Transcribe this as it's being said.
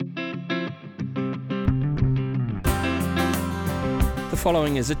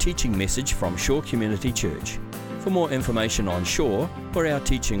following is a teaching message from Shore Community Church. For more information on Shore or our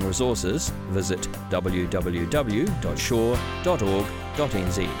teaching resources, visit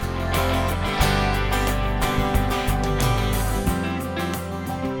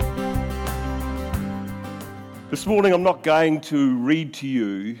This morning I'm not going to read to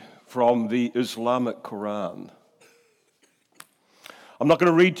you from the Islamic Quran. I'm not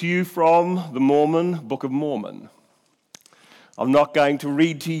going to read to you from the Mormon Book of Mormon. I'm not going to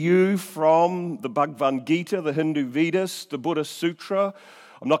read to you from the Bhagavad Gita, the Hindu Vedas, the Buddhist Sutra.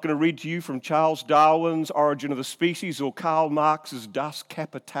 I'm not going to read to you from Charles Darwin's Origin of the Species or Karl Marx's Das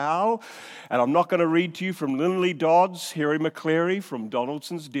Kapital. And I'm not going to read to you from Linley Dodd's Harry McCleary from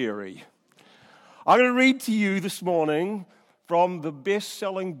Donaldson's Dairy. I'm going to read to you this morning from the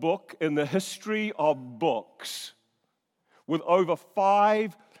best-selling book in the history of books with over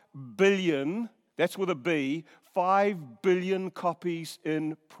 5 billion, that's with a B, 5 billion copies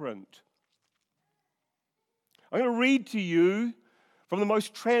in print. I'm going to read to you from the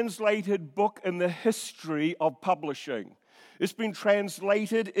most translated book in the history of publishing. It's been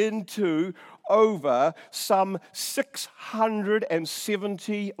translated into over some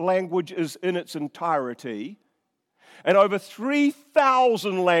 670 languages in its entirety, and over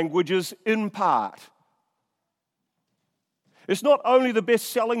 3,000 languages in part. It's not only the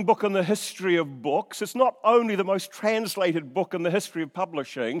best-selling book in the history of books, it's not only the most translated book in the history of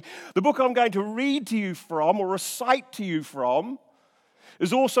publishing. The book I'm going to read to you from, or recite to you from,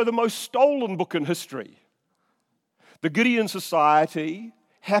 is also the most stolen book in history. The Gideon Society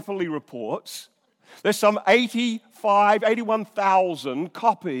happily reports there's some 81,000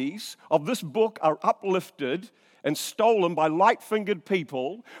 copies of this book are uplifted and stolen by light-fingered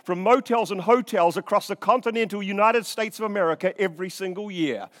people from motels and hotels across the continental United States of America every single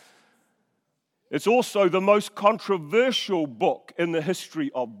year. It's also the most controversial book in the history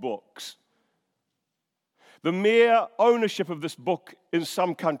of books. The mere ownership of this book in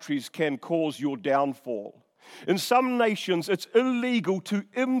some countries can cause your downfall. In some nations, it's illegal to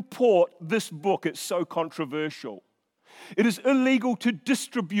import this book. It's so controversial. It is illegal to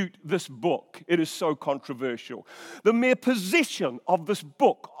distribute this book. It is so controversial. The mere possession of this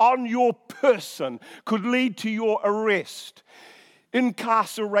book on your person could lead to your arrest,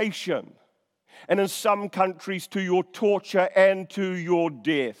 incarceration, and in some countries to your torture and to your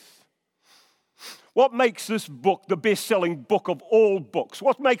death. What makes this book the best-selling book of all books?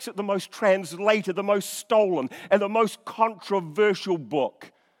 What makes it the most translated, the most stolen, and the most controversial book?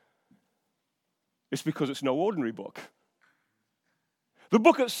 It's because it's no ordinary book. The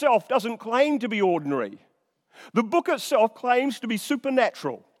book itself doesn't claim to be ordinary. The book itself claims to be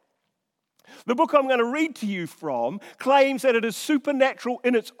supernatural. The book I'm going to read to you from claims that it is supernatural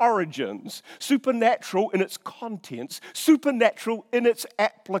in its origins, supernatural in its contents, supernatural in its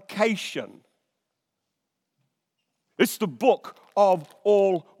application. It's the book of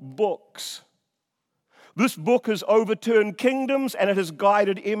all books. This book has overturned kingdoms and it has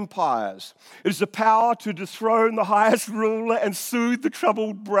guided empires. It is the power to dethrone the highest ruler and soothe the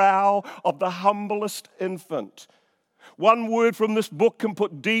troubled brow of the humblest infant. One word from this book can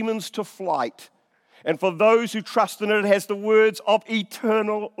put demons to flight. And for those who trust in it, it has the words of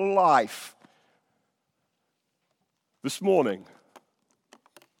eternal life. This morning,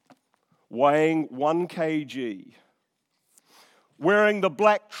 weighing 1 kg, wearing the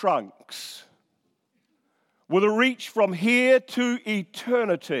black trunks, with a reach from here to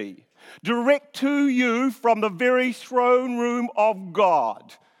eternity, direct to you from the very throne room of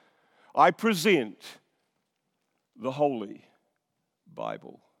God, I present the Holy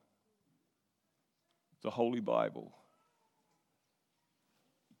Bible. The Holy Bible.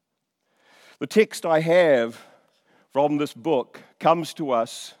 The text I have from this book comes to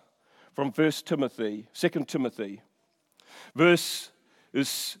us from 2 Timothy,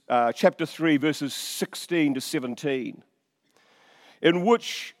 chapter 3, verses 16 to 17, in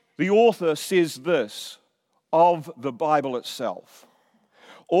which the author says this of the Bible itself: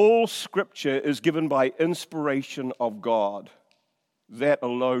 all Scripture is given by inspiration of God. That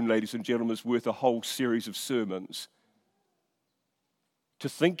alone, ladies and gentlemen, is worth a whole series of sermons. To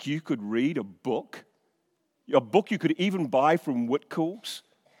think you could read a book you could even buy from Whitcoulls,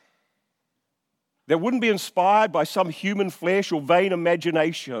 that wouldn't be inspired by some human flesh or vain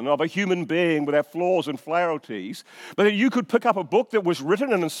imagination of a human being with their flaws and frailties, but that you could pick up a book that was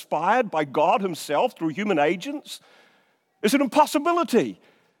written and inspired by God Himself through human agents, is an impossibility,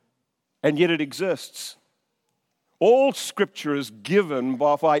 and yet it exists. All Scripture is given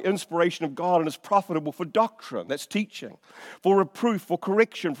by inspiration of God and is profitable for doctrine, that's teaching, for reproof, for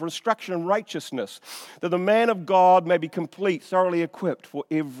correction, for instruction in righteousness, that the man of God may be complete, thoroughly equipped for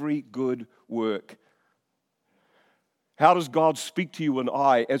every good work. How does God speak to you and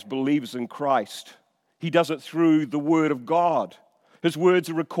I as believers in Christ? He does it through the Word of God. His words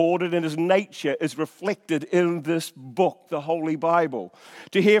are recorded and His nature is reflected in this book, the Holy Bible.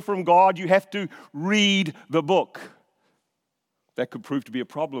 To hear from God, you have to read the book. That could prove to be a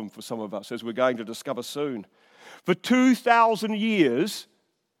problem for some of us, as we're going to discover soon. For 2,000 years,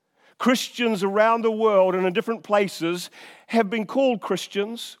 Christians around the world and in different places have been called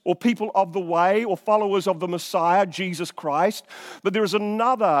Christians or people of the way or followers of the Messiah, Jesus Christ. But there is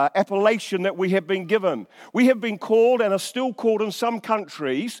another appellation that we have been given. We have been called and are still called in some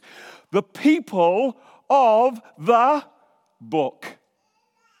countries the people of the book.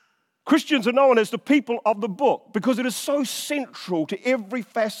 Christians are known as the people of the book because it is so central to every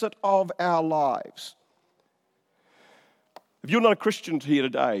facet of our lives. If you're not a Christian here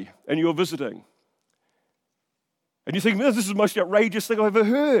today and you're visiting and you think, this is the most outrageous thing I've ever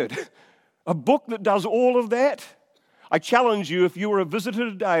heard, a book that does all of that, I challenge you, if you are a visitor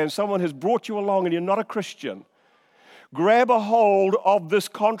today and someone has brought you along and you're not a Christian, grab a hold of this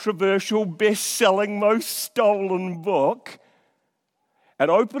controversial, best-selling, most stolen book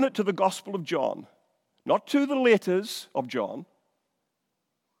and open it to the Gospel of John, not to the letters of John.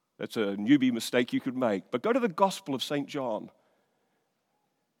 That's a newbie mistake you could make. But go to the Gospel of St. John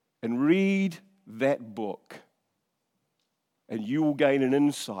and read that book, and you will gain an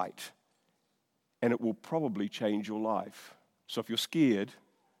insight, and it will probably change your life. So if you're scared,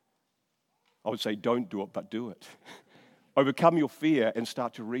 I would say don't do it, but do it. Overcome your fear and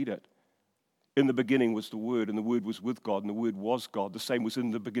start to read it. In the beginning was the Word, and the Word was with God, and the Word was God. The same was in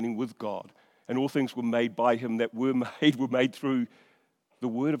the beginning with God. And all things were made by Him that were made through the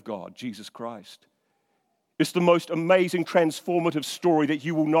Word of God, Jesus Christ. It's the most amazing, transformative story that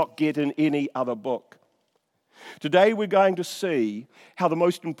you will not get in any other book. Today we're going to see how the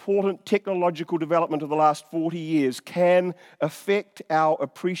most important technological development of the last 40 years can affect our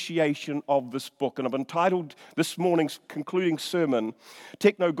appreciation of this book. And I've entitled this morning's concluding sermon,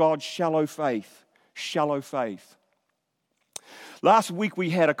 Techno-God's Shallow Faith. Shallow faith. Last week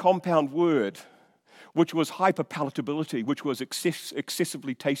we had a compound word, which was hyperpalatability, which was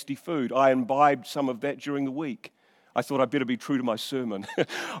excessively tasty food. I imbibed some of that during the week. I thought I'd better be true to my sermon.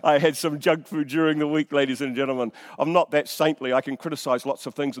 I had some junk food during the week, ladies and gentlemen. I'm not that saintly. I can criticize lots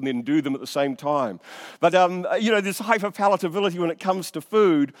of things and then do them at the same time. But, this hyperpalatability when it comes to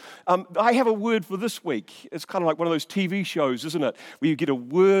food, I have a word for this week. It's kind of like one of those TV shows, isn't it, where you get a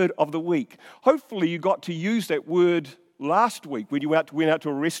word of the week. Hopefully you got to use that word last week when you went out to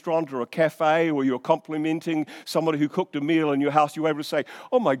a restaurant or a cafe or you're complimenting somebody who cooked a meal in your house. You were able to say,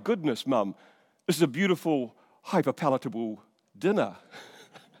 oh my goodness, Mum, this is a beautiful, hyperpalatable dinner.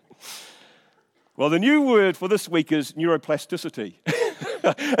 Well, the new word for this week is neuroplasticity.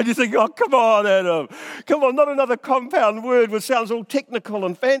 And you think, oh, come on, Adam. Come on, not another compound word which sounds all technical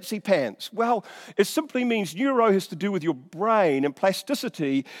and fancy pants. Well, it simply means neuro has to do with your brain and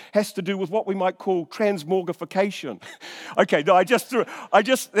plasticity has to do with what we might call transmogrification. Okay, no, that's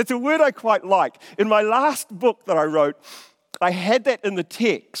a word I quite like. In my last book that I wrote, I had that in the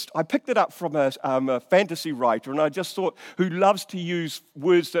text. I picked it up from a fantasy writer, and I just thought, who loves to use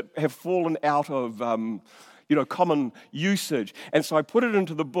words that have fallen out of common usage. And so I put it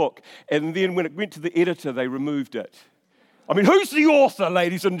into the book, and then when it went to the editor, they removed it. I mean, who's the author,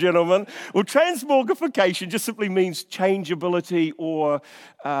 ladies and gentlemen? Well, transmogrification just simply means changeability or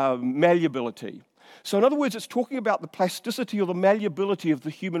malleability. So in other words, it's talking about the plasticity or the malleability of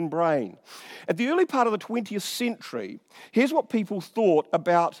the human brain. At the early part of the 20th century, here's what people thought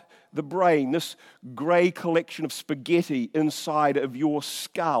about the brain, this grey collection of spaghetti inside of your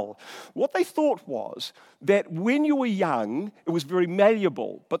skull. What they thought was that when you were young, it was very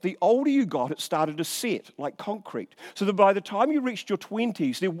malleable, but the older you got, it started to set like concrete. So that by the time you reached your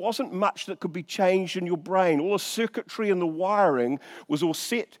 20s, there wasn't much that could be changed in your brain. All the circuitry and the wiring was all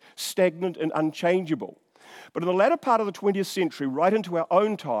set, stagnant, and unchangeable. But in the latter part of the 20th century, right into our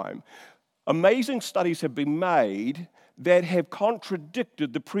own time, amazing studies have been made that have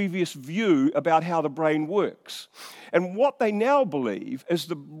contradicted the previous view about how the brain works. And what they now believe is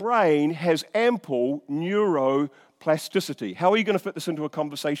the brain has ample neuroplasticity. How are you going to fit this into a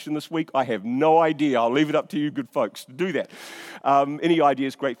conversation this week? I have no idea. I'll leave it up to you good folks to do that. Any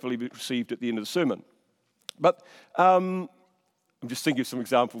ideas gratefully received at the end of the sermon. But I'm just thinking of some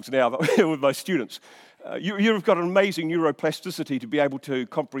examples now with my students. You've got an amazing neuroplasticity to be able to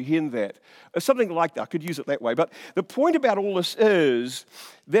comprehend that. Something like that, I could use it that way. But the point about all this is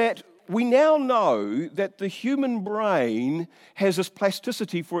that we now know that the human brain has this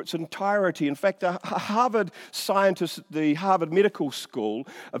plasticity for its entirety. In fact, a Harvard scientist at the Harvard Medical School,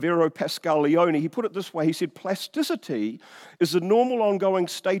 Vero Pascal-Leone, he put it this way. He said, plasticity is the normal ongoing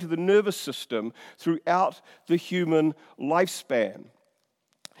state of the nervous system throughout the human lifespan.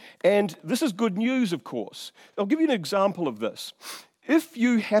 And this is good news, of course. I'll give you an example of this. If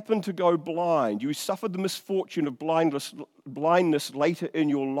you happen to go blind, you suffered the misfortune of blindness later in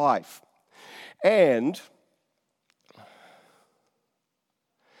your life, and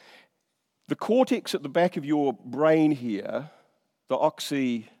the cortex at the back of your brain here, the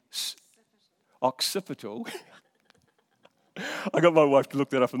occipital, I got my wife to look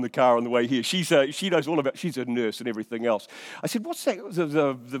that up in the car on the way here. She knows all about, she's a nurse and everything else. I said, what's that,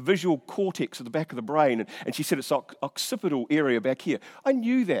 the visual cortex at the back of the brain? And she said, it's the occipital area back here. I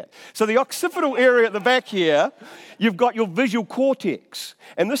knew that. So the occipital area at the back here, you've got your visual cortex.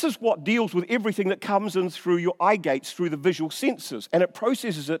 And this is what deals with everything that comes in through your eye gates, through the visual senses. And it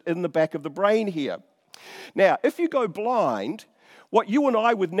processes it in the back of the brain here. Now, if you go blind, what you and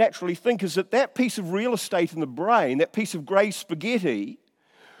I would naturally think is that that piece of real estate in the brain, that piece of grey spaghetti,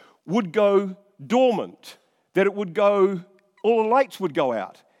 would go dormant, that it would go, all the lights would go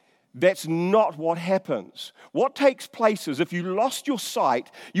out. That's not what happens. What takes place is if you lost your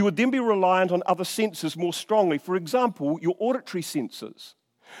sight, you would then be reliant on other senses more strongly. For example, your auditory senses.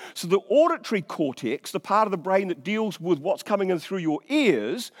 So the auditory cortex, the part of the brain that deals with what's coming in through your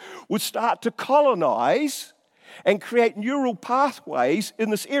ears, would start to colonize and create neural pathways in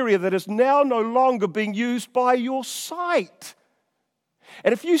this area that is now no longer being used by your sight.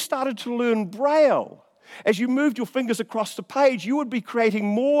 And if you started to learn Braille, as you moved your fingers across the page, you would be creating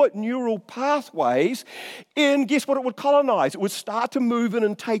more neural pathways in, guess what it would colonize? It would start to move in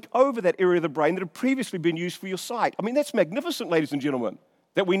and take over that area of the brain that had previously been used for your sight. I mean, that's magnificent, ladies and gentlemen,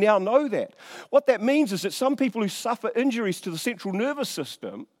 that we now know that. What that means is that some people who suffer injuries to the central nervous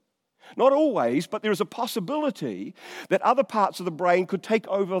system, not always, but there is a possibility that other parts of the brain could take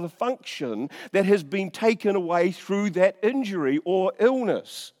over the function that has been taken away through that injury or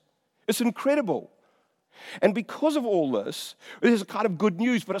illness. It's incredible. And because of all this, there's a kind of good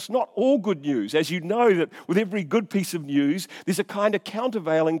news, but it's not all good news. As you know, that with every good piece of news, there's a kind of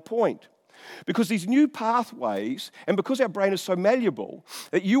countervailing point. Because these new pathways, and because our brain is so malleable,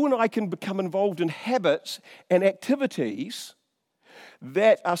 that you and I can become involved in habits and activities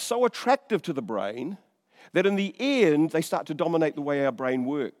that are so attractive to the brain that in the end, they start to dominate the way our brain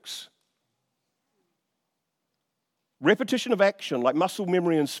works. Repetition of action, like muscle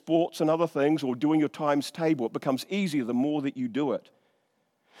memory in sports and other things, or doing your times table, it becomes easier the more that you do it.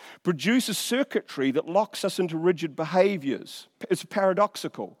 Produces circuitry that locks us into rigid behaviors. It's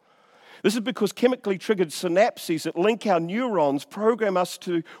paradoxical. This is because chemically triggered synapses that link our neurons program us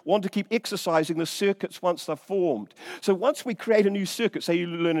to want to keep exercising the circuits once they're formed. So once we create a new circuit, say you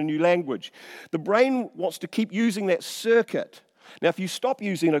learn a new language, the brain wants to keep using that circuit. Now, if you stop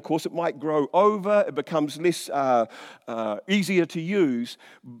using it, of course, it might grow over, it becomes less easier to use.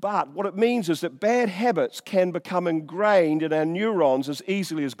 But what it means is that bad habits can become ingrained in our neurons as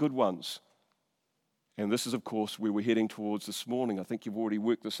easily as good ones. And this is, of course, where we're heading towards this morning. I think you've already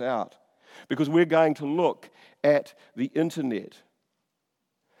worked this out. Because we're going to look at the internet.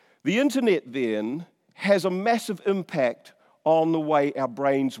 The internet, then, has a massive impact on the way our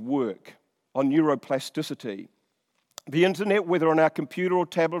brains work, on neuroplasticity. The internet, whether on our computer or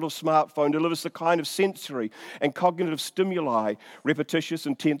tablet or smartphone, delivers the kind of sensory and cognitive stimuli, repetitious,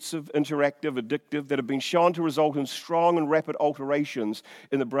 intensive, interactive, addictive, that have been shown to result in strong and rapid alterations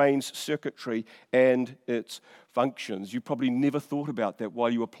in the brain's circuitry and its functions. You probably never thought about that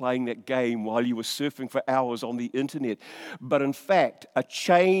while you were playing that game, while you were surfing for hours on the internet. But in fact, a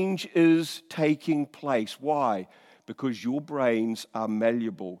change is taking place. Why? Because your brains are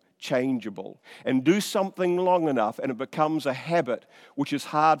malleable, changeable, and do something long enough and it becomes a habit which is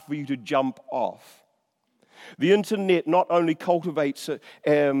hard for you to jump off. The internet not only cultivates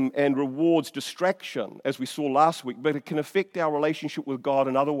and rewards distraction, as we saw last week, but it can affect our relationship with God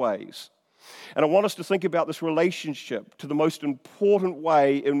in other ways. And I want us to think about this relationship to the most important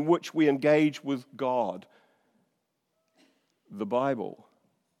way in which we engage with God, the Bible.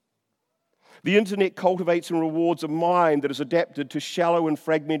 The internet cultivates and rewards a mind that is adapted to shallow and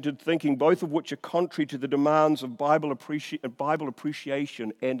fragmented thinking, both of which are contrary to the demands of Bible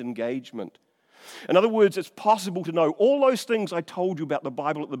appreciation and engagement. In other words, it's possible to know all those things I told you about the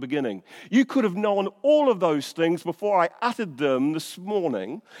Bible at the beginning. You could have known all of those things before I uttered them this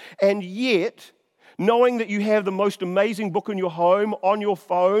morning, and yet, knowing that you have the most amazing book in your home, on your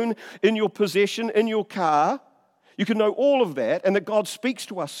phone, in your possession, in your car, you can know all of that, and that God speaks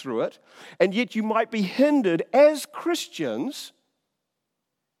to us through it, and yet you might be hindered as Christians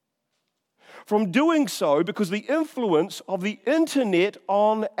from doing so because of the influence of the internet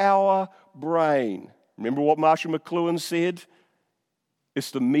on our brain. Remember what Marshall McLuhan said?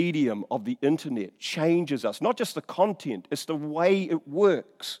 It's the medium of the internet changes us, not just the content, it's the way it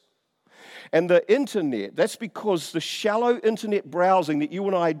works. And the internet, that's because the shallow internet browsing that you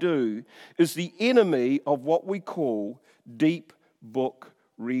and I do is the enemy of what we call deep book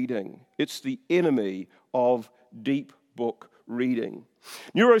reading. It's the enemy of deep book reading.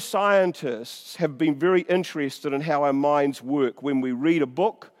 Neuroscientists have been very interested in how our minds work when we read a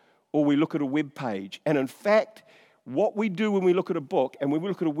book or we look at a web page. And in fact, what we do when we look at a book and when we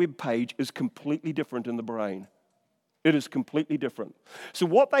look at a web page is completely different in the brain. It is completely different. So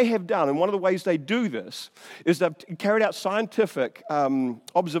what they have done, and one of the ways they do this, is they've carried out scientific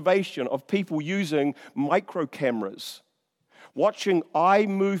observation of people using micro cameras, watching eye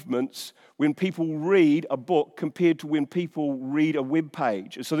movements when people read a book compared to when people read a web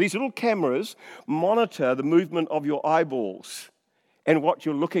page. So these little cameras monitor the movement of your eyeballs and what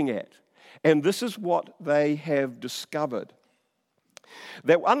you're looking at. And this is what they have discovered.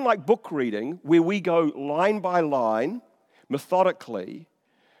 That unlike book reading, where we go line by line, methodically,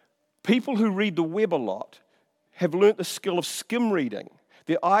 people who read the web a lot have learnt the skill of skim reading.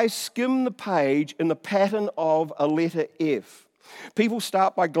 Their eyes skim the page in the pattern of a letter F. People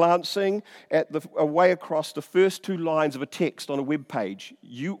start by glancing at away across the first two lines of a text on a web page.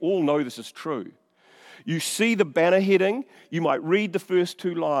 You all know this is true. You see the banner heading, you might read the first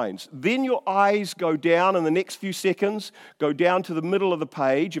two lines. Then your eyes go down in the next few seconds, go down to the middle of the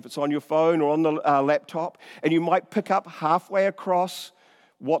page, if it's on your phone or on the laptop, and you might pick up halfway across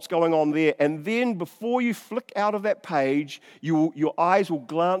what's going on there. And then before you flick out of that page, your eyes will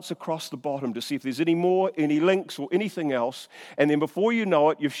glance across the bottom to see if there's any more, any links or anything else. And then before you know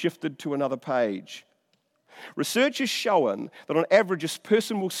it, you've shifted to another page. Research has shown that on average, a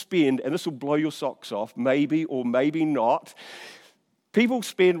person will spend, and this will blow your socks off, maybe or maybe not, people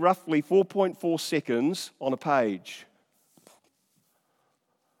spend roughly 4.4 seconds on a page.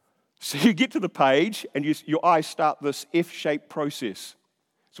 So you get to the page, and your eyes start this F-shaped process.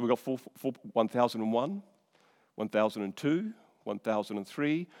 So we've got 1001, 1002,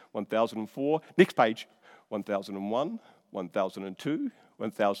 1003, 1004. Next page, 1001, 1002,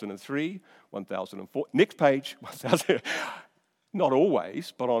 1003, 1004. Next page, 1000. Not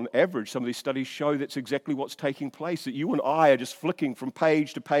always, but on average, some of these studies show that's exactly what's taking place, that you and I are just flicking from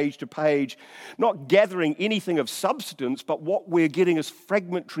page to page to page, not gathering anything of substance, but what we're getting is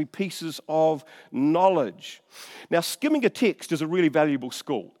fragmentary pieces of knowledge. Now, skimming a text is a really valuable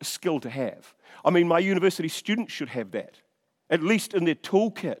skill to have. I mean, my university students should have that, at least in their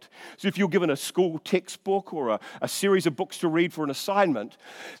toolkit. So if you're given a school textbook or a series of books to read for an assignment,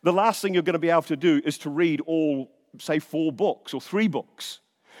 the last thing you're going to be able to do is to read all, say, 4 books or 3 books.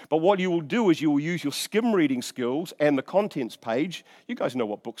 But what you will do is you will use your skim reading skills and the contents page. You guys know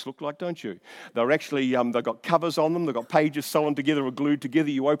what books look like, don't you? They're actually, they've got covers on them, they've got pages sewn together or glued together.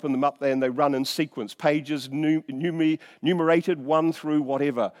 You open them up there and they run in sequence. Pages numerated 1 through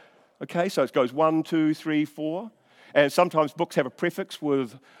whatever. Okay, so it goes 1, 2, 3, 4. And sometimes books have a prefix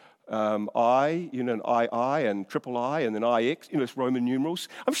with I, an II and triple I, and then IX, it's Roman numerals.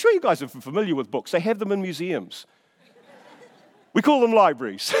 I'm sure you guys are familiar with books. They have them in museums. We call them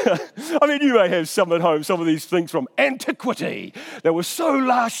libraries. I mean, you may have some at home, some of these things from antiquity that were so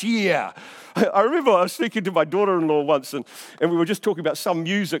last year. I remember I was speaking to my daughter-in-law once, and we were just talking about some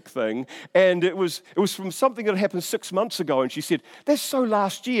music thing, and it was from something that happened 6 months ago, and she said, that's so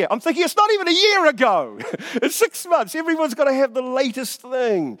last year. I'm thinking, it's not even a year ago. It's 6 months. Everyone's got to have the latest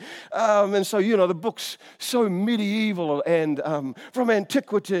thing. And so, the book's so medieval and from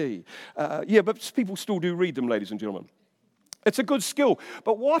antiquity. But people still do read them, ladies and gentlemen. It's a good skill.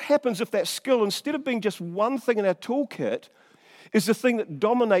 But what happens if that skill, instead of being just one thing in our toolkit, is the thing that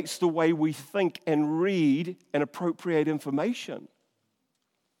dominates the way we think and read and appropriate information?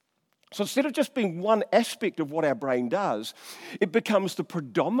 So instead of just being one aspect of what our brain does, it becomes the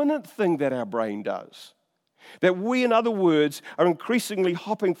predominant thing that our brain does. That we, in other words, are increasingly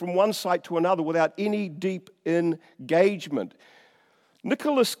hopping from one site to another without any deep engagement.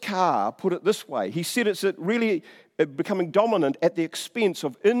 Nicholas Carr put it this way. He said it's really becoming dominant at the expense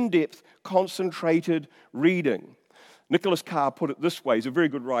of in-depth, concentrated reading. Nicholas Carr put it this way. He's a very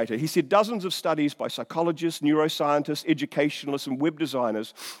good writer. He said, dozens of studies by psychologists, neuroscientists, educationalists, and web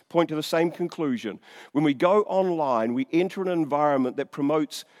designers point to the same conclusion. When we go online, we enter an environment that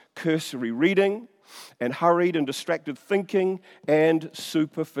promotes cursory reading and hurried and distracted thinking and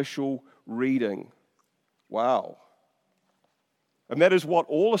superficial reading. Wow. And that is what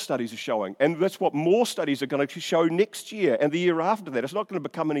all the studies are showing. And that's what more studies are going to show next year and the year after that. It's not going to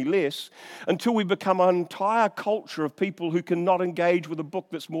become any less until we become an entire culture of people who cannot engage with a book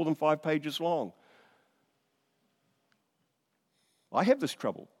that's more than 5 pages long. I have this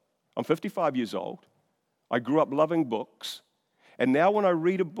trouble. I'm 55 years old. I grew up loving books. And now when I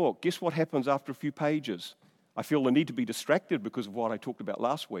read a book, guess what happens after a few pages? I feel the need to be distracted because of what I talked about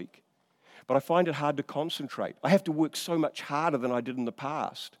last week. But I find it hard to concentrate. I have to work so much harder than I did in the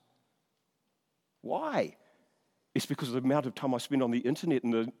past. Why? It's because of the amount of time I spend on the internet,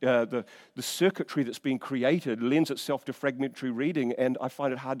 and the circuitry that's being created lends itself to fragmentary reading, and I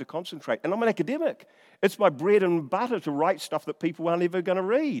find it hard to concentrate. And I'm an academic. It's my bread and butter to write stuff that people aren't ever going to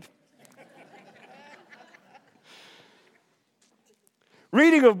read.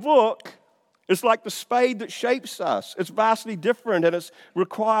 Reading a book is like the spade that shapes us. It's vastly different, and it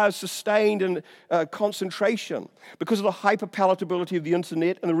requires sustained and concentration. Because of the hyperpalatability of the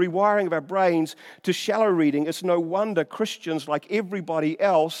internet and the rewiring of our brains to shallow reading, it's no wonder Christians, like everybody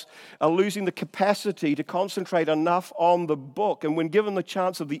else, are losing the capacity to concentrate enough on the book. And when given the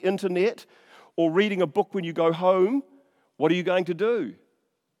chance of the internet or reading a book when you go home, what are you going to do?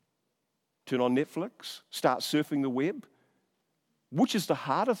 Turn on Netflix? Start surfing the web? Which is the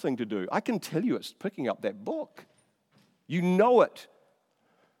harder thing to do? I can tell you it's picking up that book. You know it.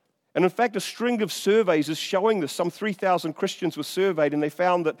 And in fact, a string of surveys is showing this. Some 3,000 Christians were surveyed, and they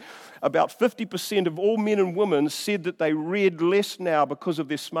found that about 50% of all men and women said that they read less now because of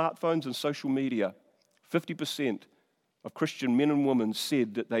their smartphones and social media. 50% of Christian men and women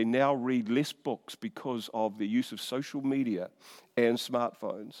said that they now read less books because of the use of social media and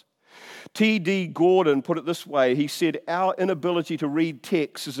smartphones. T.D. Gordon put it this way. He said, our inability to read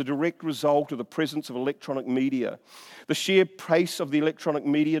text is a direct result of the presence of electronic media. The sheer pace of the electronic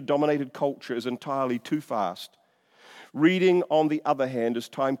media-dominated culture is entirely too fast. Reading, on the other hand, is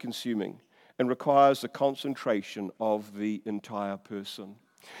time-consuming and requires the concentration of the entire person.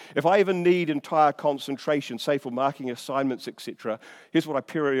 If I ever need entire concentration, say for marking assignments, etc., here's what I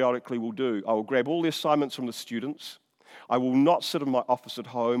periodically will do. I will grab all the assignments from the students. I will not sit in my office at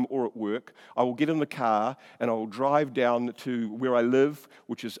home or at work. I will get in the car and I will drive down to where I live,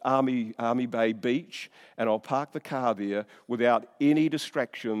 which is Army Bay Beach, and I'll park the car there without any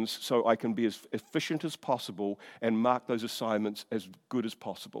distractions so I can be as efficient as possible and mark those assignments as good as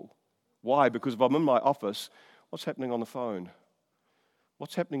possible. Why? Because if I'm in my office, what's happening on the phone?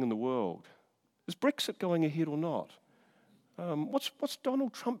 What's happening in the world? Is Brexit going ahead or not? What's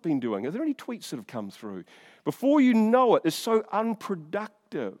Donald Trump been doing? Are there any tweets that have come through? Before you know it, it's so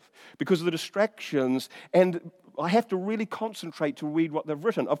unproductive because of the distractions, and I have to really concentrate to read what they've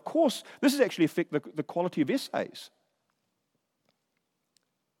written. Of course, this has actually affected the quality of essays.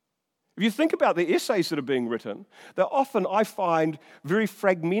 If you think about the essays that are being written, they're often, I find, very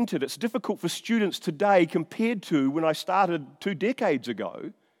fragmented. It's difficult for students today compared to when I started 2 decades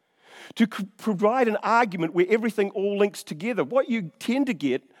ago to provide an argument where everything all links together. What you tend to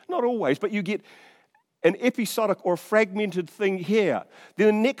get, not always, but you get an episodic or a fragmented thing here. Then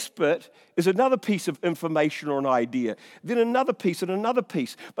the next bit is another piece of information or an idea. Then another piece and another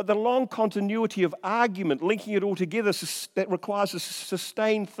piece. But the long continuity of argument, linking it all together that requires a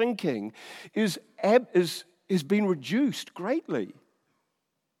sustained thinking, is been reduced greatly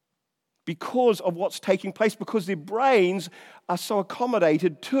because of what's taking place, because their brains are so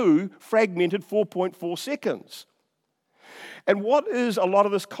accommodated to fragmented 4.4 seconds. And what is a lot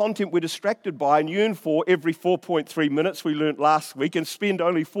of this content we're distracted by and yearn for every 4.3 minutes we learnt last week and spend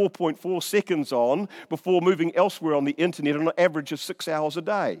only 4.4 seconds on before moving elsewhere on the internet on an average of 6 hours a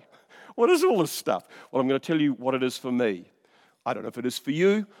day? What is all this stuff? Well, I'm going to tell you what it is for me. I don't know if it is for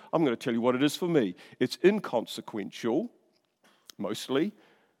you. I'm going to tell you what it is for me. It's inconsequential, mostly,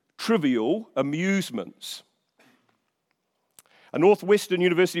 trivial amusements. A Northwestern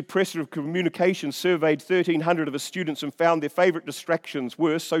University Professor of Communication surveyed 1,300 of his students and found their favorite distractions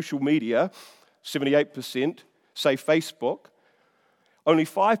were social media, 78%, say Facebook. Only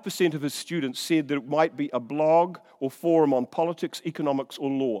 5% of his students said that it might be a blog or forum on politics, economics, or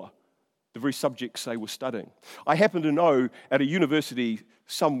law, the very subjects they were studying. I happen to know at a university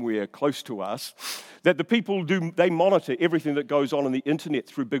somewhere close to us that the people they monitor everything that goes on the internet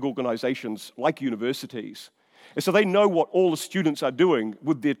through big organizations like universities. And so they know what all the students are doing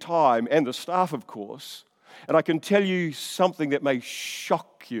with their time, and the staff, of course. And I can tell you something that may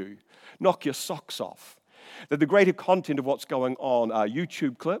shock you, knock your socks off, that the greater content of what's going on are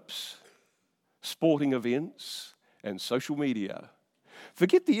YouTube clips, sporting events, and social media.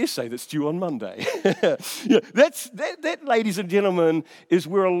 Forget the essay that's due on Monday. That, ladies and gentlemen, is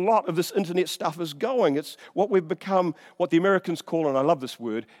where a lot of this internet stuff is going. It's what we've become, what the Americans call, and I love this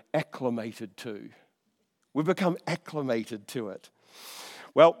word, acclimated to. We've become acclimated to it.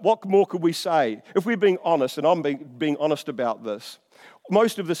 Well, what more could we say? If we're being honest, and I'm being honest about this,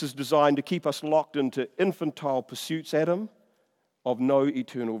 most of this is designed to keep us locked into infantile pursuits, Adam, of no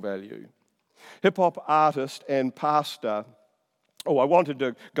eternal value. Hip-hop artist and pastor, I wanted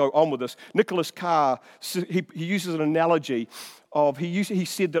to go on with this. Nicholas Carr, he uses an analogy of, he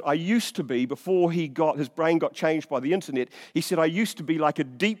said that I used to be, before his brain got changed by the internet, he said I used to be like a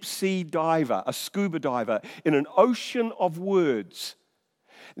deep sea diver, a scuba diver, in an ocean of words.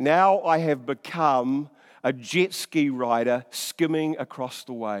 Now I have become a jet ski rider skimming across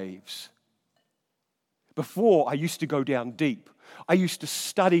the waves. Before, I used to go down deep. I used to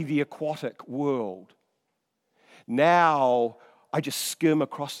study the aquatic world. Now, I just skim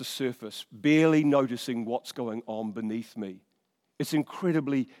across the surface, barely noticing what's going on beneath me. It's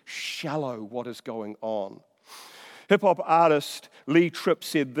incredibly shallow what is going on. Hip-hop artist Lee Tripp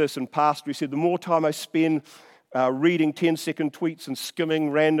said this, and pastor, he said, the more time I spend reading 10-second tweets and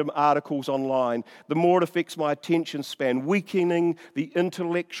skimming random articles online, the more it affects my attention span, weakening the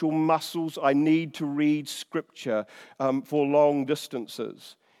intellectual muscles I need to read scripture for long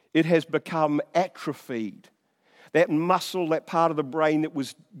distances. It has become atrophied. That muscle, that part of the brain that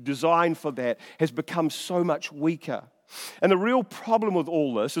was designed for that, has become so much weaker. And the real problem with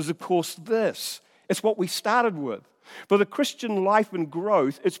all this is, of course, this. It's what we started with. For the Christian life and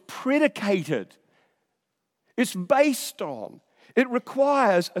growth, it's predicated. It's based on. It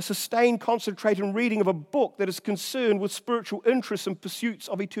requires a sustained, concentrated reading of a book that is concerned with spiritual interests and pursuits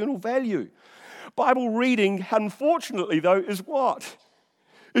of eternal value. Bible reading, unfortunately, though, is what?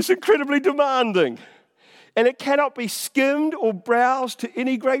 It's incredibly demanding. And it cannot be skimmed or browsed to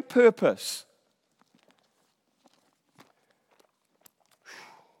any great purpose.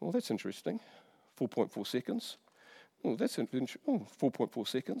 Well, that's interesting. 4.4 seconds. Oh, that's interesting. 4.4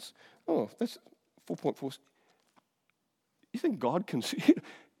 seconds. Oh, that's 4.4. You think God can see?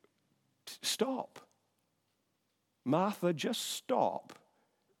 Stop. Martha, just stop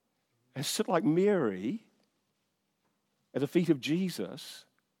and sit like Mary at the feet of Jesus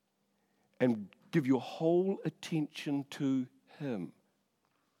and give your whole attention to Him.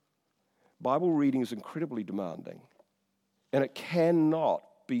 Bible reading is incredibly demanding, and it cannot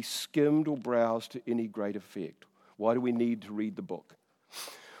be skimmed or browsed to any great effect. Why do we need to read the book?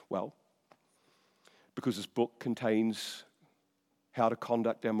 Well, because this book contains how to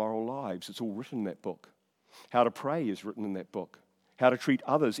conduct our moral lives. It's all written in that book. How to pray is written in that book. How to treat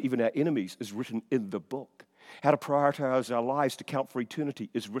others, even our enemies, is written in the book. How to prioritize our lives to count for eternity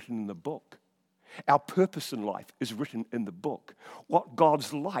is written in the book. Our purpose in life is written in the book. What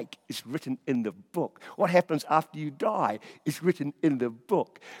God's like is written in the book. What happens after you die is written in the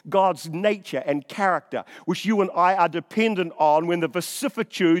book. God's nature and character, which you and I are dependent on when the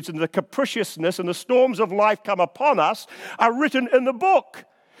vicissitudes and the capriciousness and the storms of life come upon us, are written in the book.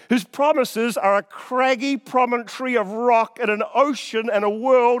 His promises are a craggy promontory of rock in an ocean and a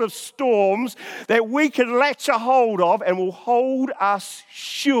world of storms that we can latch a hold of and will hold us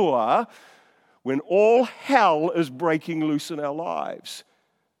sure when all hell is breaking loose in our lives.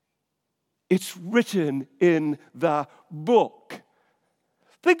 It's written in the book.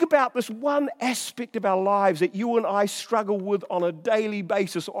 Think about this one aspect of our lives that you and I struggle with on a daily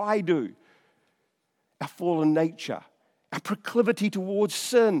basis, or I do. Our fallen nature, our proclivity towards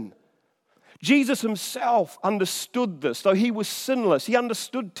sin. Jesus himself understood this, though he was sinless. He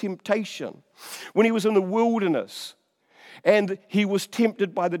understood temptation when he was in the wilderness and he was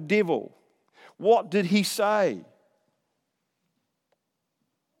tempted by the devil. What did he say?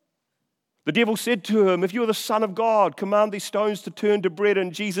 The devil said to him, if you are the Son of God, command these stones to turn to bread.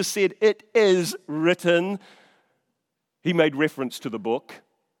 And Jesus said, it is written. He made reference to the book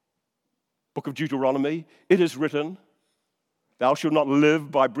of Deuteronomy. It is written, thou shalt not live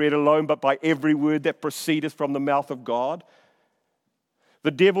by bread alone, but by every word that proceedeth from the mouth of God. The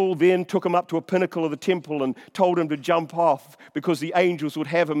devil then took him up to a pinnacle of the temple and told him to jump off because the angels would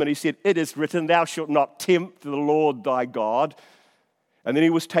have him. And he said, it is written, thou shalt not tempt the Lord thy God. And then he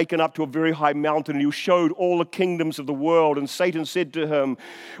was taken up to a very high mountain and he showed all the kingdoms of the world. And Satan said to him,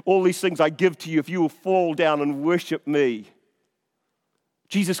 all these things I give to you if you will fall down and worship me.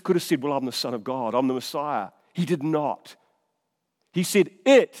 Jesus could have said, well, I'm the Son of God, I'm the Messiah. He did not. He said,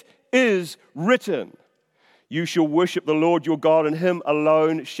 it is written. You shall worship the Lord your God, and him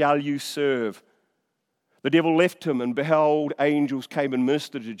alone shall you serve. The devil left him, and behold, angels came and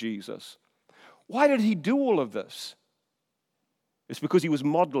ministered to Jesus. Why did he do all of this? It's because he was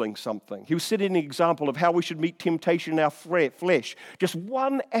modeling something. He was setting an example of how we should meet temptation in our flesh. Just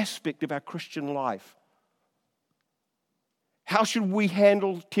one aspect of our Christian life. How should we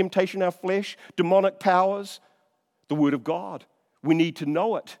handle temptation in our flesh? Demonic powers? The Word of God. We need to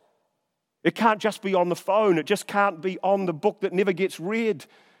know it. It can't just be on the phone. It just can't be on the book that never gets read.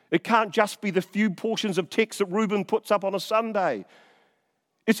 It can't just be the few portions of text that Reuben puts up on a Sunday.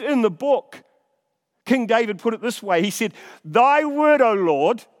 It's in the book. King David put it this way. He said, Thy word, O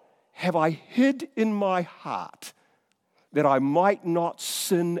Lord, have I hid in my heart, that I might not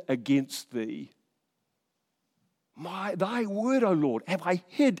sin against thee. Thy word, O Lord, have I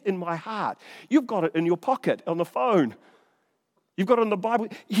hid in my heart. You've got it in your pocket on the phone. You've got it in the Bible.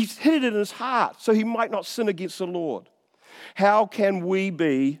 He's hid it in his heart so he might not sin against the Lord. How can we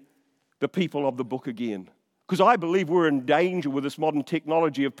be the people of the book again? Because I believe we're in danger with this modern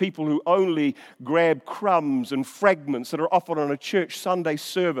technology of people who only grab crumbs and fragments that are offered on a church Sunday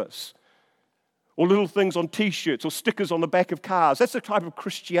service, or little things on T-shirts or stickers on the back of cars. That's the type of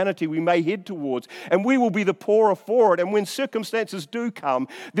Christianity we may head towards, and we will be the poorer for it. And when circumstances do come,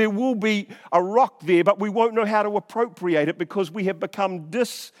 there will be a rock there, but we won't know how to appropriate it because we have become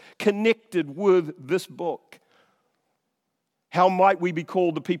disconnected with this book. How might we be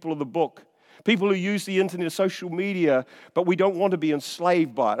called the people of the book? People who use the internet, social media, but we don't want to be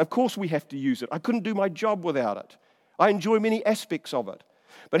enslaved by it. Of course we have to use it. I couldn't do my job without it. I enjoy many aspects of it.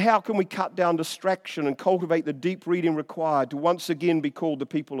 But how can we cut down distraction and cultivate the deep reading required to once again be called the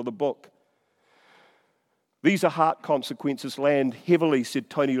people of the book? These are heart consequences land heavily, said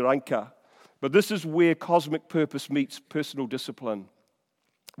Tony Reinke. But this is where cosmic purpose meets personal discipline.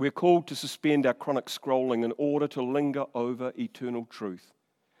 We're called to suspend our chronic scrolling in order to linger over eternal truth.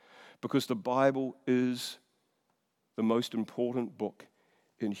 Because the Bible is the most important book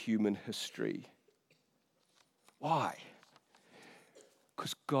in human history. Why?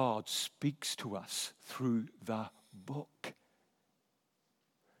 Because God speaks to us through the book.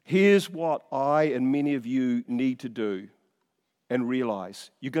 Here's what I and many of you need to do and realize.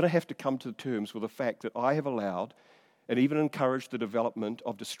 You're going to have to come to terms with the fact that I have allowed and even encouraged the development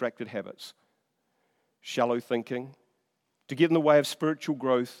of distracted habits, shallow thinking, to get in the way of spiritual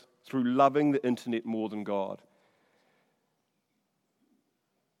growth through loving the internet more than God.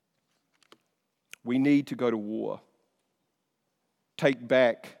 We need to go to war. Take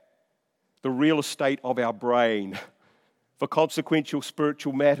back the real estate of our brain for consequential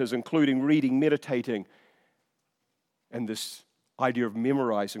spiritual matters, including reading, meditating, and this idea of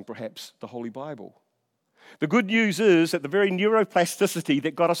memorizing, perhaps, the Holy Bible. The good news is that the very neuroplasticity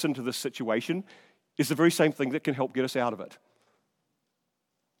that got us into this situation is the very same thing that can help get us out of it.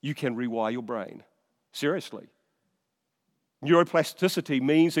 You can rewire your brain. Seriously. Neuroplasticity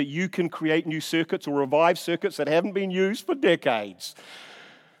means that you can create new circuits or revive circuits that haven't been used for decades.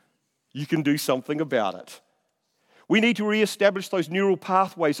 You can do something about it. We need to reestablish those neural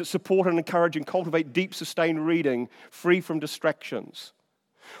pathways that support and encourage and cultivate deep, sustained reading, free from distractions.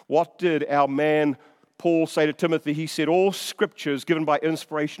 What did our man Paul say to Timothy? He said, all scripture is given by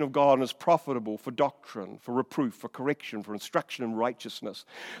inspiration of God and is profitable for doctrine, for reproof, for correction, for instruction in righteousness,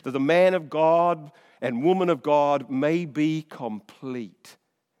 that the man of God and woman of God may be complete,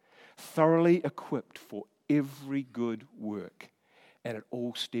 thoroughly equipped for every good work. And it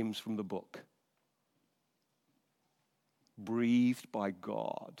all stems from the book. Breathed by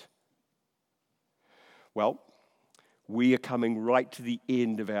God. Well, we are coming right to the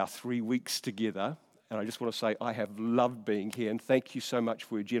end of our 3 weeks together. And I just want to say I have loved being here, and thank you so much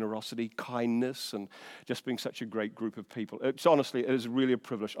for your generosity, kindness, and just being such a great group of people. It's honestly, it is really a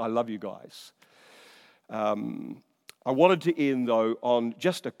privilege. I love you guys. I wanted to end, though, on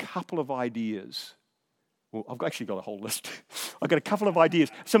just a couple of ideas. Well, I've actually got a whole list. I've got a couple of ideas.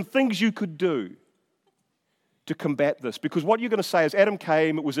 Some things you could do to combat this. Because what you're going to say is, Adam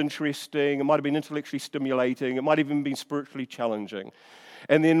came, it was interesting, it might have been intellectually stimulating, it might have even been spiritually challenging.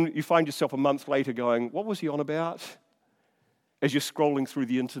 And then you find yourself a month later going, what was he on about? As you're scrolling through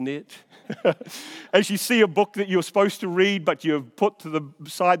the internet. As you see a book that you're supposed to read, but you've put to the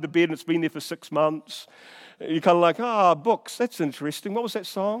side the bed and it's been there for 6 months. You're kind of like, books, that's interesting. What was that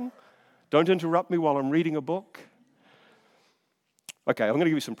song? Don't interrupt me while I'm reading a book. Okay, I'm going to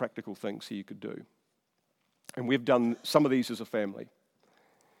give you some practical things here you could do. And we've done some of these as a family.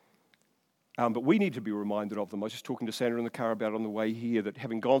 But we need to be reminded of them. I was just talking to Sandra in the car about it on the way here, that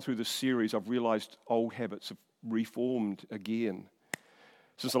having gone through this series, I've realized old habits have reformed again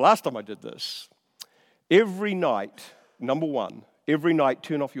since the last time I did this. Every night, number one, every night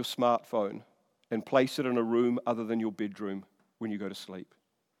turn off your smartphone and place it in a room other than your bedroom when you go to sleep.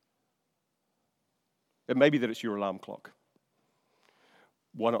 It may be that it's your alarm clock.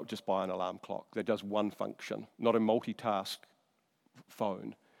 Why not just buy an alarm clock that does one function, not a multitask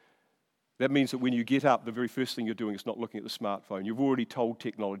phone? That means that when you get up, the very first thing you're doing is not looking at the smartphone. You've already told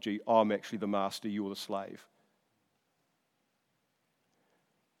technology, I'm actually the master, you're the slave.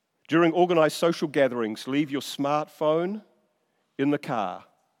 During organized social gatherings, leave your smartphone in the car.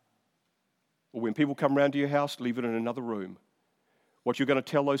 Or when people come around to your house, leave it in another room. What you're going to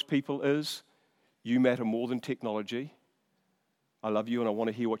tell those people is, you matter more than technology. I love you and I want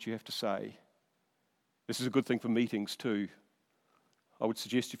to hear what you have to say. This is a good thing for meetings too. I would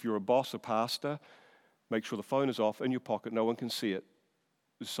suggest if you're a boss, a pastor, make sure the phone is off in your pocket, no one can see it,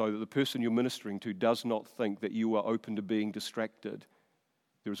 so that the person you're ministering to does not think that you are open to being distracted.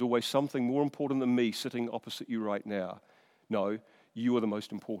 There is always something more important than me sitting opposite you right now. No, you are the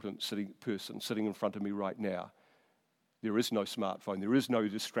most important person sitting in front of me right now. There is no smartphone, there is no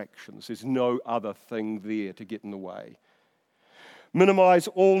distractions, there's no other thing there to get in the way. Minimize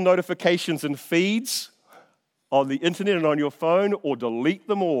all notifications and feeds on the internet and on your phone, or delete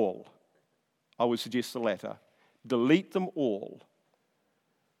them all. I would suggest the latter. Delete them all.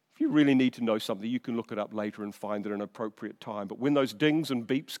 If you really need to know something, you can look it up later and find it at an appropriate time. But when those dings and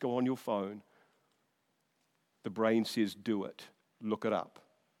beeps go on your phone, the brain says, do it, look it up.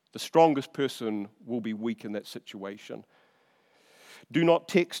 The strongest person will be weak in that situation. Do not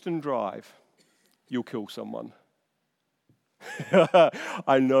text and drive. You'll kill someone.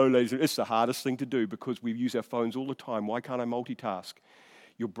 I know, ladies, it's the hardest thing to do because we use our phones all the time. Why can't I multitask?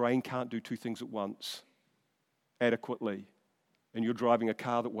 Your brain can't do two things at once adequately. And you're driving a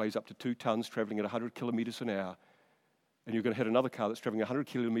car that weighs up to 2 tons, traveling at 100 kilometers an hour. And you're going to hit another car that's traveling 100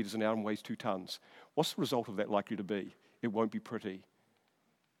 kilometers an hour and weighs 2 tons. What's the result of that likely to be? It won't be pretty.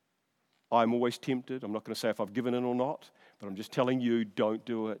 I'm always tempted. I'm not going to say if I've given in or not, but I'm just telling you, don't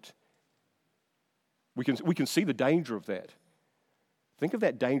do it. We can see the danger of that. Think of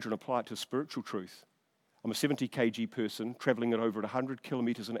that danger and apply it to spiritual truth. I'm a 70 kg person traveling at over 100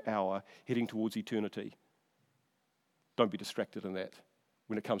 kilometers an hour heading towards eternity. Don't be distracted in that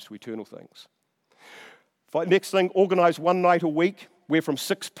when it comes to eternal things. Next thing, organize one night a week where from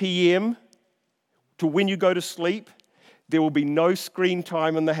 6 p.m. to when you go to sleep, there will be no screen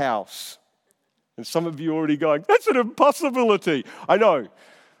time in the house. And some of you are already going, that's an impossibility. I know.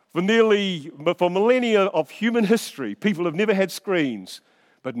 For millennia of human history, people have never had screens,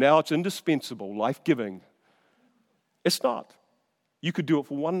 but now it's indispensable, life-giving. It's not. You could do it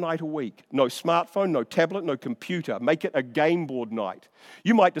for one night a week. No smartphone, no tablet, no computer. Make it a game board night.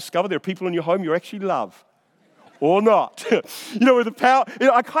 You might discover there are people in your home you actually love, or not. With the power,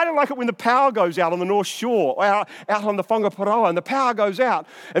 I kind of like it when the power goes out on the North Shore, out on the Whangaparoa, and the power goes out,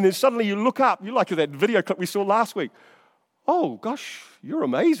 and then suddenly you look up, you like that video clip we saw last week. Oh, gosh, you're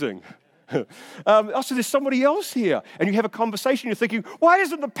amazing. So there's somebody else here. And you have a conversation, you're thinking, why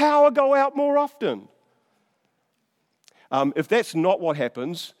doesn't the power go out more often? If that's not what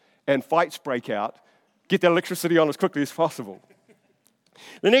happens and fights break out, get that electricity on as quickly as possible.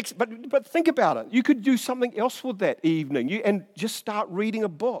 But think about it. You could do something else with that evening and just start reading a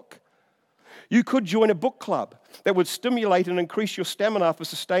book. You could join a book club that would stimulate and increase your stamina for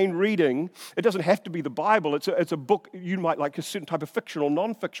sustained reading. It doesn't have to be the Bible. It's a book, you might like a certain type of fiction or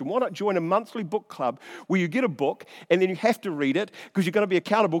non-fiction. Why not join a monthly book club where you get a book and then you have to read it because you're going to be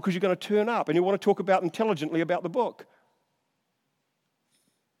accountable because you're going to turn up and you want to talk intelligently about the book.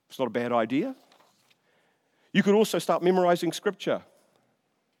 It's not a bad idea. You could also start memorizing scripture.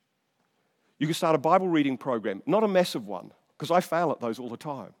 You could start a Bible reading program, not a massive one, because I fail at those all the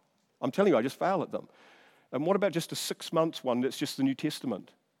time. I'm telling you, I just fail at them. And what about just a 6 months one that's just the New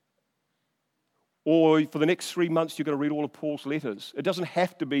Testament? Or for the next 3 months, you're going to read all of Paul's letters. It doesn't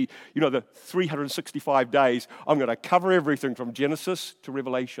have to be, the 365 days. I'm going to cover everything from Genesis to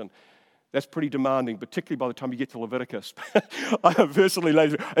Revelation. That's pretty demanding, particularly by the time you get to Leviticus. I personally,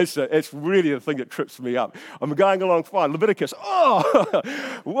 it's really the thing that trips me up. I'm going along fine. Leviticus, well,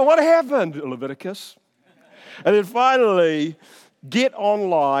 what happened? Leviticus. And then finally, get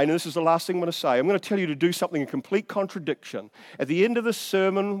online, and this is the last thing I'm going to say. I'm going to tell you to do something in complete contradiction. At the end of the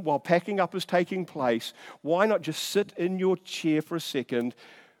sermon, while packing up is taking place, why not just sit in your chair for a second,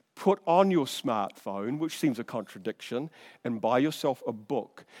 put on your smartphone, which seems a contradiction, and buy yourself a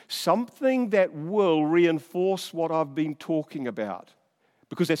book. Something that will reinforce what I've been talking about,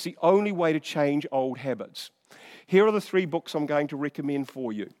 because that's the only way to change old habits. Here are the 3 books I'm going to recommend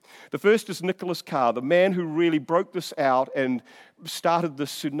for you. The first is Nicholas Carr, the man who really broke this out and started the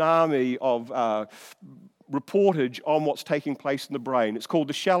tsunami of reportage on what's taking place in the brain. It's called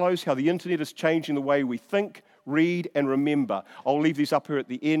The Shallows, How the Internet is Changing the Way We Think, Read, and Remember. I'll leave these up here at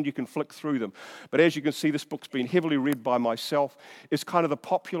the end. You can flick through them. But as you can see, this book's been heavily read by myself. It's kind of the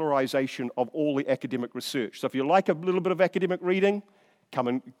popularization of all the academic research. So if you like a little bit of academic reading, come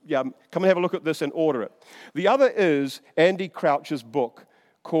and have a look at this and order it. The other is Andy Crouch's book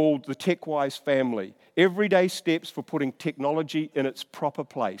called The TechWise Family. Everyday steps for putting technology in its proper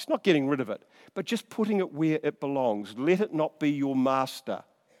place. Not getting rid of it, but just putting it where it belongs. Let it not be your master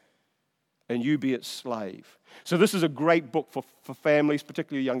and you be its slave. So this is a great book for families,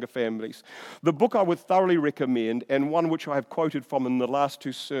 particularly younger families. The book I would thoroughly recommend, and one which I have quoted from in the last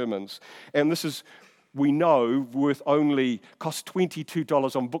 2 sermons, and this is, we know, cost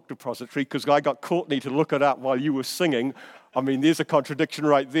 $22 on Book Depository, because I got Courtney to look it up while you were singing. I mean, there's a contradiction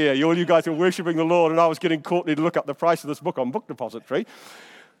right there. All you guys are worshiping the Lord, and I was getting Courtney to look up the price of this book on Book Depository.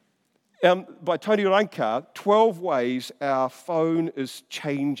 By Tony Reinke, 12 Ways Our Phone is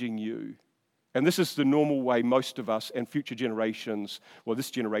Changing You. And this is the normal way most of us and future generations, well,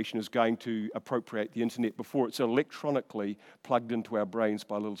 this generation is going to appropriate the internet before it's electronically plugged into our brains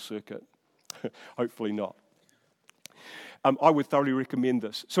by a little circuit. Hopefully not. I would thoroughly recommend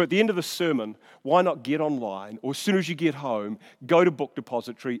this. So at the end of the sermon, why not get online, or as soon as you get home, go to Book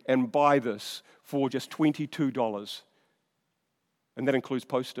Depository and buy this for just $22. And that includes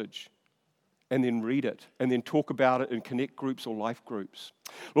postage. And then read it, and then talk about it in connect groups or life groups.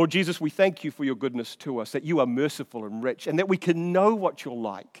 Lord Jesus, we thank you for your goodness to us, that you are merciful and rich, and that we can know what you're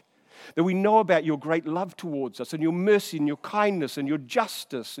like, that we know about your great love towards us, and your mercy, and your kindness, and your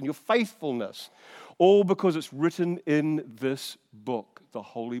justice, and your faithfulness, all because it's written in this book, the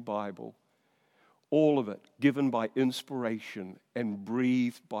Holy Bible. All of it given by inspiration and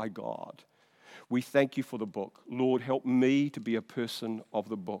breathed by God. We thank you for the book. Lord, help me to be a person of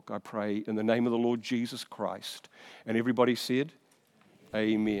the book, I pray, in the name of the Lord Jesus Christ. And everybody said,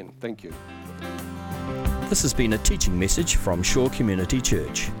 amen. Thank you. This has been a teaching message from Shore Community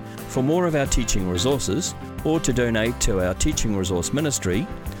Church. For more of our teaching resources, or to donate to our teaching resource ministry,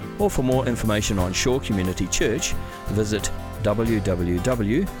 or for more information on Shore Community Church, visit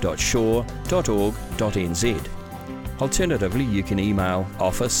www.shore.org.nz. Alternatively, you can email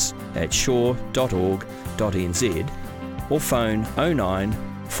office@shore.org.nz or phone 09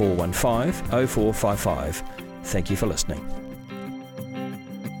 415 0455. Thank you for listening.